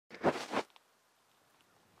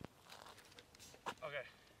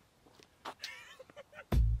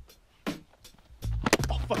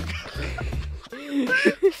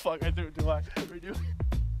Fuck, I threw it too high. Redo.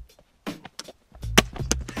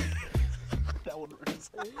 That one works.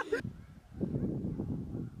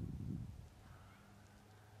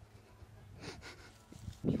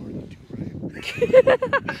 Jordan, too right.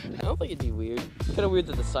 I don't think it'd be weird. Kind of weird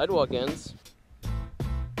that the sidewalk ends.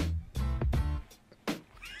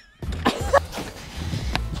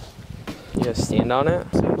 You gotta stand on it?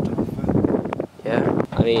 Yeah.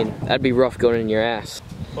 I mean, that'd be rough going in your ass.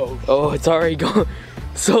 Oh, it's already gone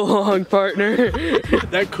so long, partner.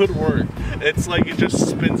 That could work. It's like it just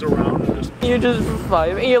spins around and just... You're just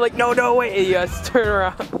vibing. You're like, no, wait. And you guys turn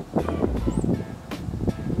around.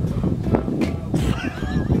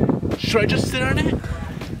 Should I just sit on it?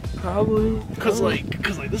 Probably. Cause like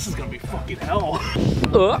this is gonna be fucking hell.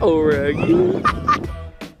 Uh-oh, Raggy.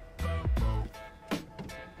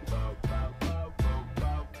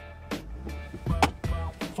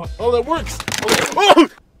 Fuck. Oh, that works. Oh!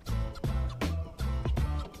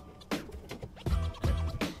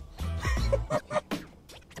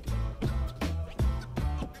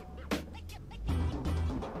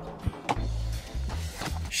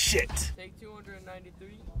 Shit. Take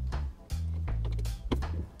 293.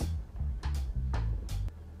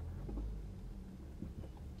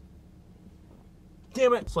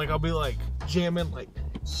 Damn it. It's like I'll be like jamming like,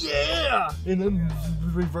 yeah! And then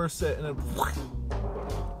reverse it and then...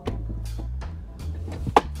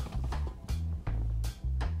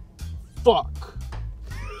 Fuck.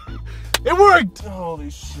 It worked!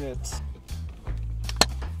 Holy shit.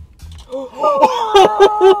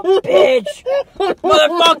 Oh, bitch!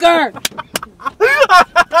 Motherfucker!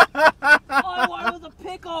 All I wanted was a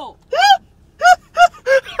pickle!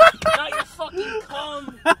 Not your fucking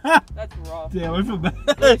cum! That's rough. Damn, I feel bad.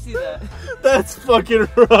 Let me see that. That's fucking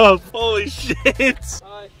rough. Holy shit.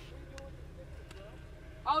 I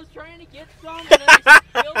was trying to get some and then I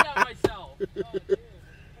spilled out myself.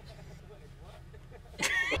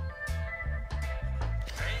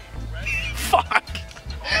 Fuck.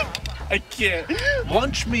 I can't.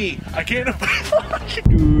 Lunch me. I can't lunch.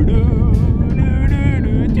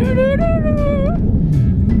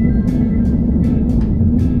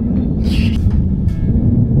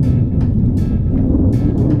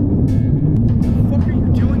 What are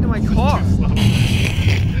you doing to my car?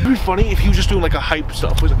 It'd be funny if he was just doing like a hype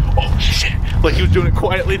stuff. He was like, oh shit. Like he was doing it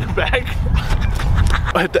quietly in the back.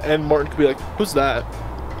 At the end, Martin could be like, who's that?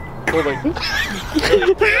 Or like,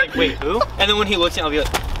 wait, who? And then when he looks at me, I'll be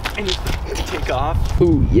like, I need to take off.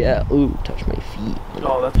 Ooh, yeah. Ooh, touch my feet.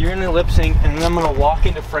 Oh, you're gonna lip sync, and then I'm gonna walk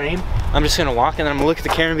into frame. I'm just gonna walk, and then I'm gonna look at the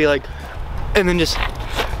camera and be like, and then just,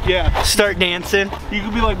 yeah, start dancing. You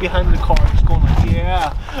could be like behind the car, just going like,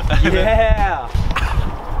 yeah. Yeah.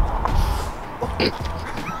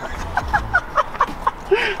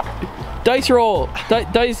 Dice roll.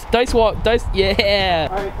 Dice walk. Dice. Yeah.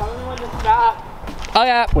 Alright, tell me when to stop. Oh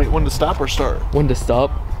yeah. Wait, when to stop or start? When to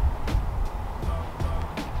stop.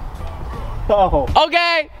 Oh.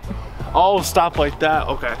 Okay. Oh, stop like that.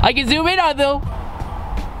 Okay. I can zoom in on though.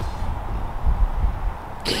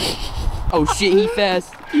 Oh shit, he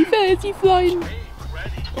fast. He fast, he flying.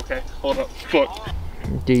 Okay, hold up. Fuck.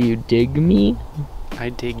 Do you dig me? I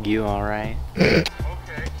dig you, alright. Okay.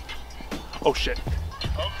 Oh shit.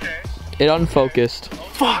 Okay. It unfocused.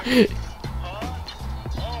 Fuck.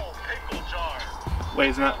 Oh, pickle jar. Wait,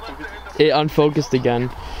 is that focused? It unfocused again.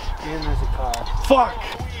 And there's a car. Fuck.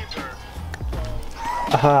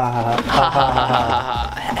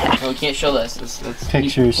 No, we can't show this. That's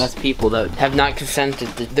Pictures. That's people that have not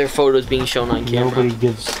consented to their photos being shown on camera. Nobody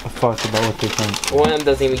gives a fuck about what they think. One of them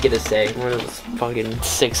doesn't even get a say. One of them's fucking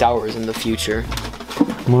 6 hours in the future.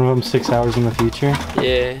 One of them 6 hours in the future?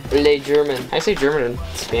 Yeah. Le German. I say German in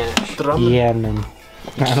Spanish. Yeah, man.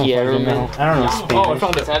 I don't fucking know. I don't know Spanish. Oh, I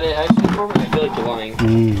found it. Is that it? Actually, I feel like you're lying.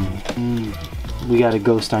 We got a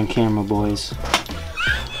ghost on camera, boys.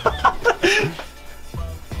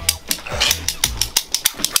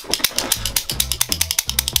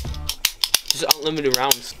 Just unlimited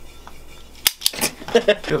rounds.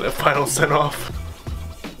 Get that final send off.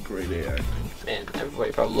 Great AI. Man,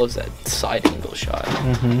 everybody probably loves that side angle shot.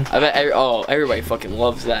 I bet everybody fucking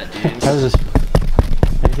loves that, dude. How does this?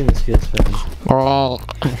 I think this feels bad. Oh,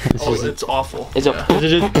 It's awful. it's a.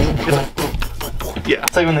 Yeah.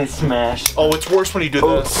 It's like when they smash. Oh, it's worse when you do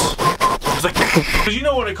this. It's like, cause you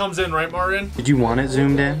know when it comes in, right, Martin? Did you want it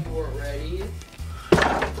zoomed in? Ready?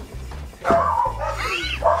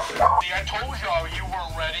 See, I told y'all you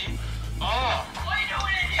weren't ready.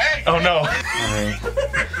 Hey! Oh no.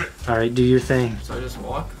 Alright, do your thing. So I just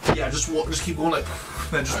walk. Yeah, just keep going like.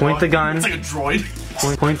 Then just Point walk. the gun. It's like a droid.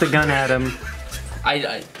 Point the gun at him.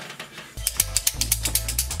 I